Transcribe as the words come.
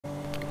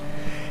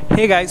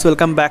Hey guys,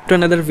 welcome back to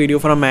another video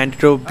from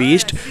Android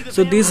Beast.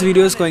 So this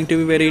video is going to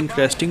be very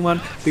interesting one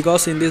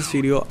because in this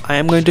video I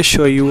am going to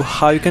show you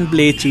how you can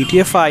play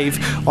GTA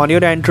 5 on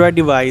your Android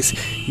device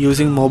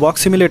using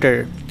Mobox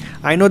Emulator.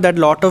 I know that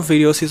lot of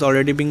videos is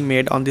already being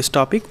made on this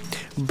topic,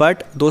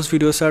 but those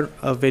videos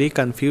are very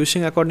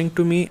confusing according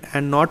to me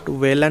and not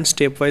well and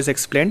stepwise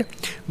explained.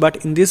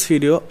 But in this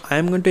video I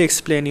am going to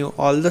explain you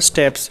all the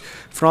steps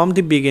from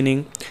the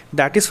beginning,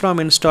 that is from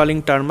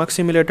installing Termux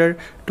Emulator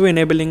to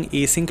enabling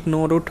async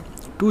no root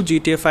to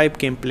GTA 5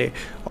 gameplay.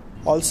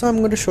 Also I'm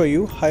going to show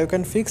you how you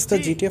can fix the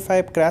GTA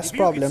 5 crash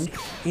problem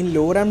in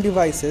low RAM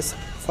devices.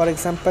 For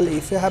example,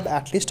 if you have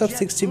at least of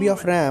 6 GB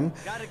of RAM,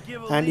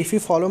 and if you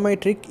follow my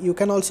trick, you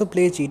can also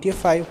play GTA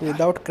 5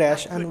 without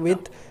crash and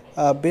with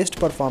best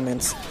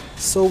performance.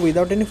 So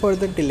without any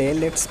further delay,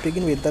 let's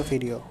begin with the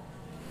video.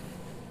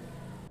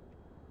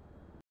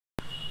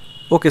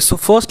 Okay, so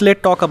first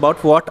let's talk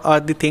about what are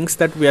the things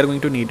that we are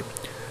going to need.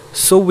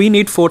 So we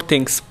need 4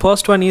 things.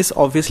 First one is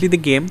obviously the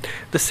game,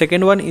 the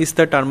second one is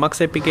the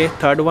Termux APK,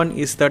 third one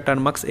is the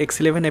Termux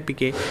X11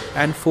 APK,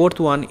 and fourth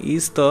one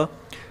is the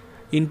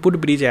Input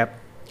Bridge app.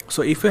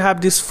 So if you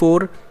have these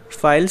 4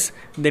 files,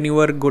 then you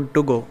are good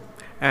to go,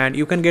 and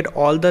you can get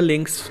all the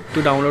links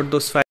to download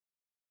those files.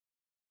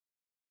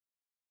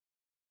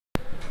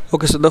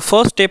 Okay, so the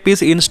first step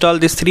is install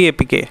this 3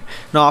 APK.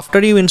 Now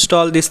after you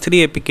install this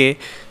 3 APK,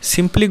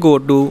 simply go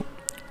to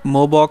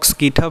Mobox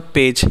GitHub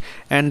page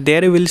and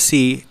there you will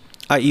see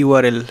a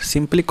URL.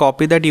 Simply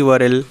copy that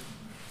URL,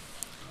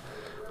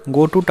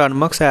 go to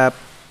Termux app,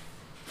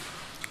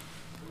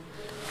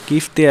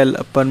 give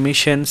the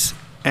permissions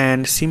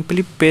and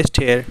simply paste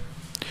here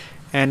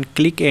and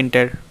click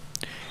enter,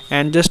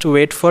 and just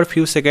wait for a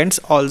few seconds.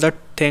 All the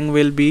thing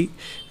will be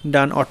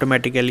done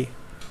automatically.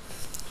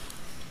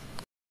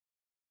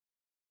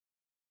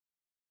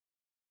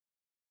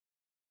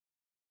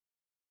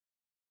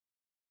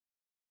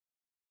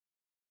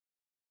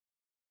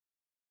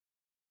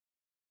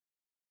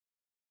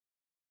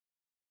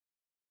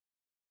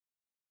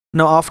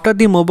 Now after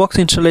the Mobox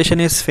installation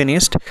is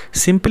finished,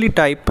 simply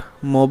type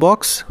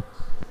Mobox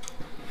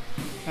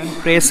and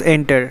press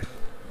enter.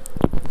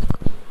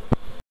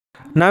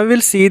 Now we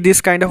will see this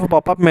kind of a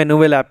pop-up menu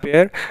will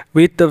appear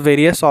with the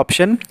various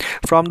options.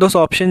 From those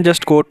options,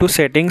 just go to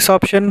settings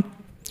option,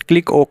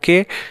 click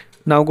OK.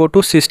 Now go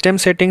to system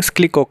settings,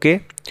 click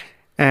OK,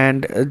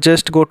 and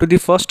just go to the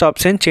first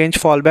option, change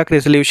fallback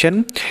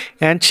resolution,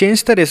 and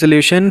change the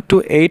resolution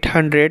to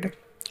 800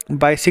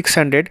 by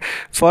 600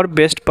 for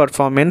best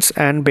performance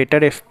and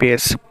better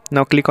FPS.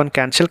 Now click on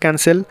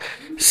cancel,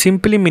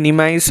 simply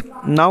minimize.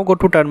 Now go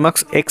to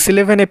Termux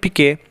X11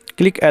 APK,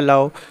 click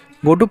allow,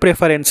 go to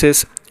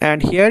preferences,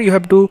 and here you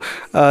have to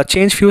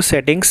change few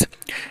settings,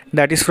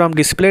 that is from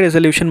display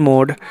resolution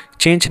mode,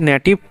 change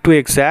native to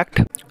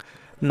exact.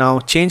 Now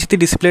change the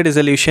display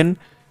resolution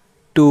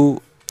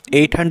to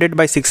 800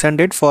 by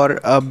 600 for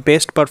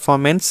best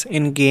performance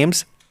in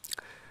games.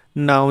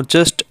 Now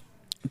just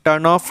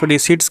turn off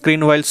reset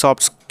screen while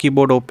soft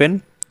keyboard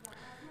open,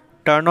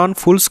 turn on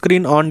full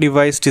screen on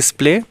device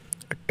display,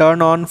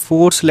 turn on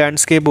force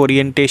landscape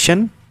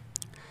orientation,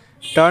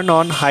 turn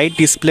on hide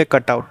display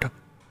cutout.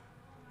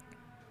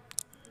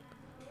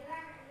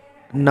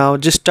 Now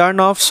just turn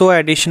off show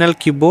additional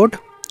keyboard.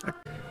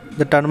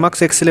 The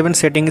Termux X11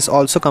 setting is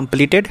also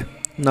completed.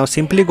 Now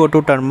simply go to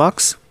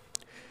Termux,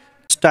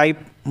 type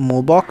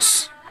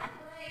Mobox,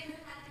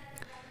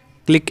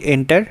 click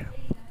enter.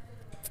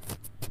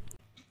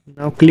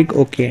 Now click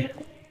OK.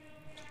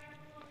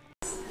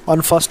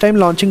 On first time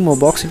launching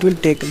Mobox, it will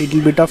take a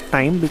little bit of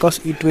time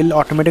because it will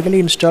automatically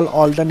install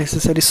all the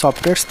necessary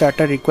softwares that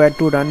are required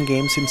to run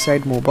games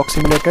inside Mobox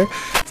Emulator.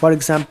 For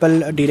example,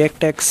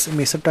 DirectX,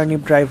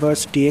 Mesoturnip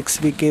drivers,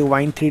 DXVK,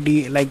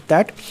 Wine3D, like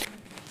that.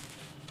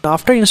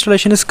 After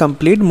installation is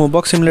complete,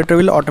 Mobox Emulator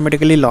will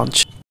automatically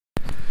launch.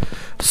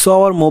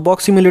 So our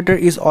Mobox Emulator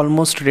is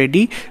almost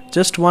ready.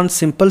 Just one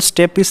simple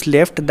step is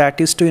left,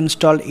 that is to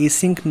install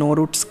async no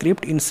root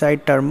script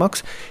inside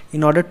Termux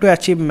in order to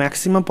achieve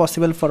maximum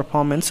possible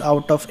performance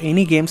out of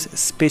any games,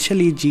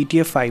 especially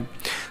GTA 5.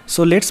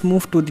 So let's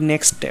move to the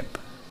next step.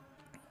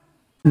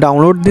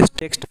 Download this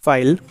text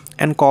file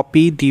and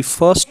copy the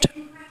first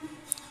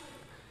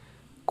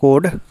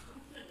code,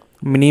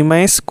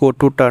 minimize, go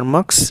to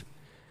Termux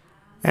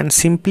and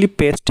simply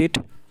paste it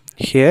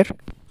here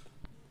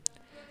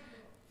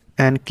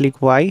and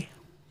click Y.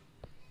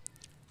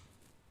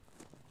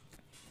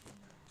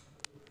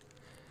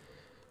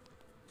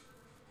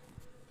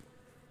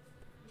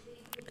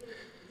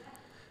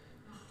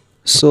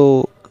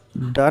 So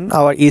done,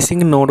 our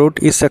async no root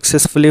is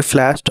successfully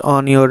flashed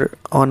on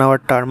our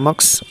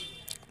Termux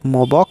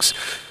Mobox.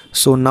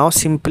 So now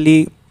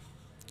simply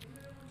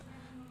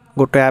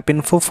go to app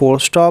info,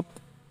 force stop.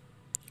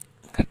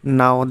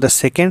 Now the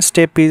second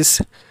step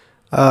is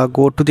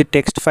go to the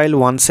text file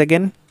once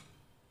again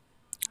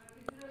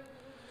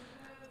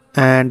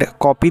and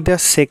copy the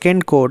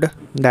second code,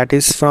 that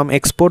is from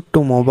export to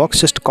Mobox.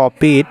 Just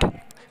copy it,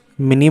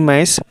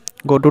 minimize,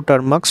 go to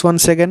Termux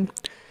once again,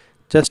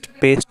 just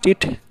paste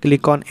it,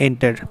 click on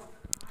enter.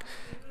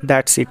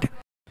 That's it.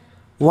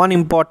 One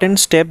important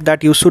step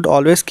that you should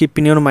always keep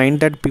in your mind,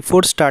 that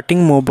before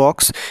starting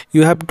Mobox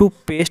you have to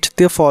paste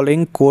the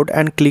following code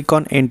and click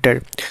on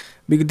enter.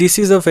 This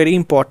is a very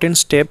important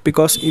step,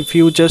 because if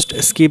you just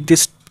skip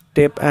this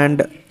step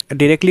and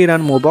directly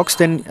run Mobox,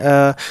 then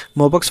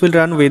Mobox will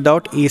run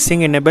without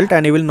Esync enabled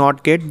and you will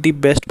not get the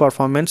best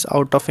performance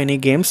out of any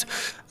games,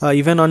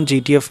 even on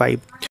GTA 5.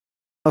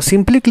 Now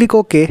simply click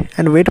OK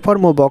and wait for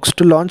Mobox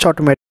to launch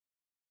automatically.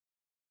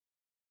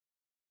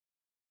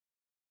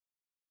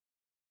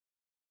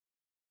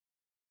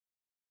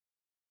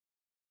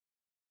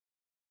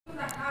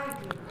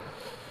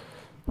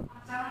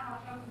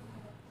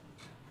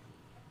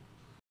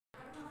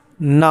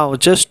 Now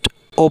just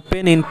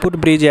open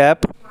Input Bridge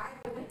app,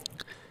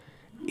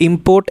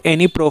 import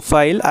any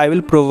profile. I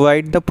will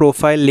provide the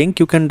profile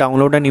link. You can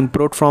download and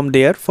import from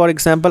there. For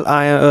example,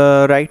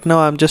 right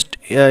now I'm just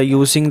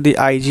using the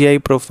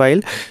IGI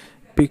profile.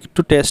 Pick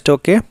to test.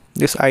 Okay,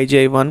 this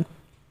IGI one.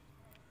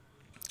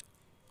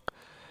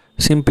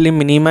 Simply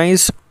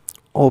minimize,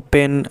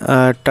 open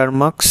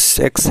Termux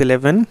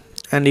X11,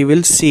 and you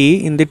will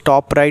see in the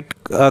top right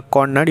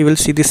corner, you will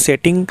see the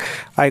setting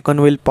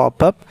icon will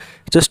pop up.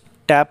 Just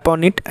tap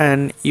on it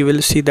and you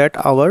will see that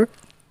our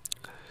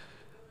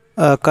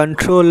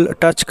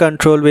touch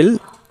control will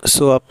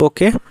show up.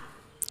 Okay,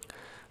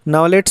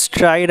 now let's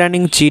try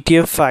running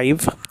GTA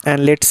 5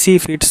 and let's see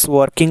if it's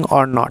working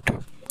or not.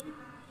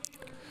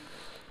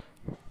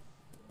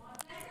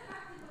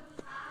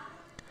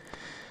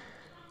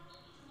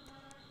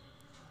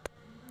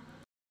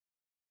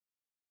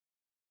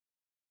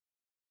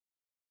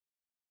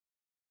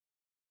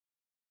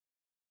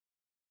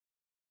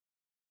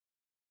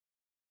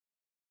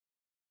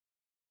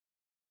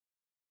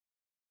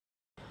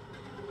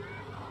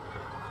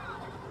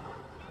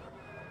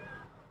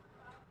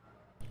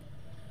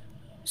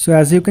 So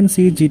as you can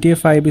see, GTA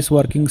 5 is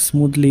working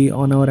smoothly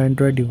on our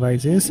Android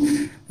devices.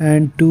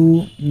 And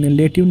to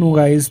let you know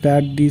guys,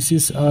 that this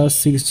is a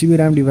 6GB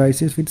RAM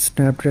devices with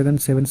Snapdragon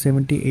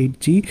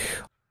 778G.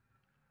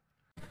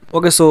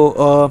 Okay,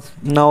 so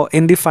now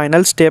in the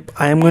final step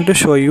I am going to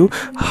show you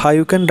how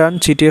you can run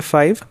GTA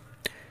 5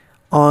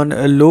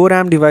 on low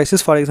RAM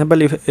devices. For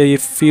example,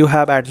 if you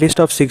have at least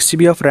of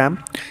 6GB of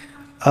RAM,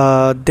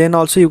 then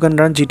also you can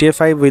run GTA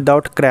 5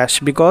 without crash,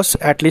 because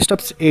at least of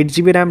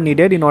 8GB RAM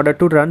needed in order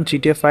to run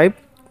GTA 5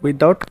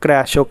 without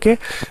crash. Okay,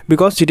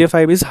 because GTA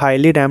 5 is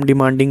highly RAM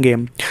demanding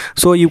game,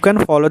 so you can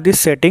follow this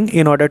setting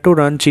in order to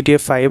run GTA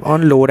 5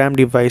 on low RAM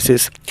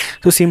devices.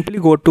 So simply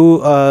go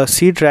to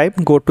C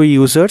drive, go to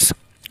users,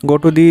 go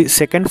to the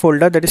second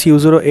folder, that is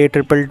user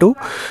A222.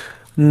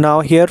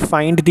 Now here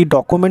find the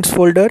documents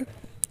folder,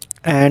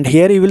 and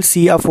here you will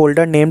see a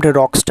folder named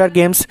Rockstar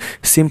Games.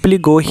 Simply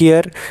go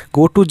here,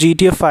 go to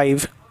GTA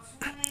 5,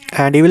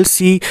 and you will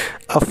see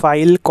a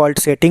file called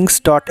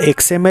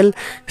settings.xml.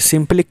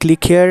 Simply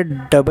click here,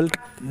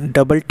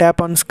 double tap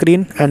on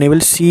screen, and you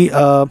will see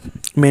a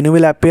menu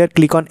will appear.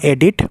 Click on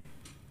edit,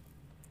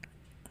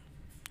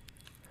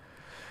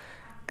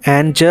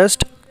 and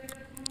just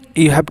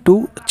you have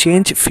to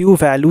change few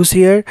values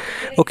here.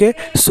 Okay,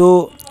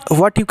 so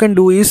what you can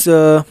do is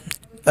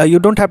you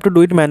don't have to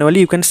do it manually.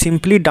 You can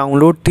simply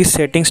download this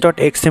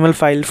settings.xml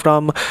file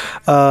from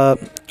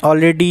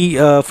already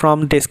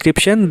from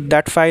description.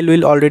 That file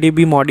will already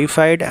be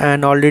modified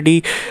and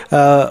already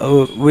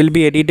will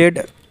be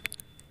edited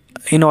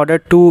in order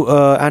to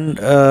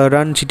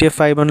run GTA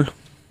 5 on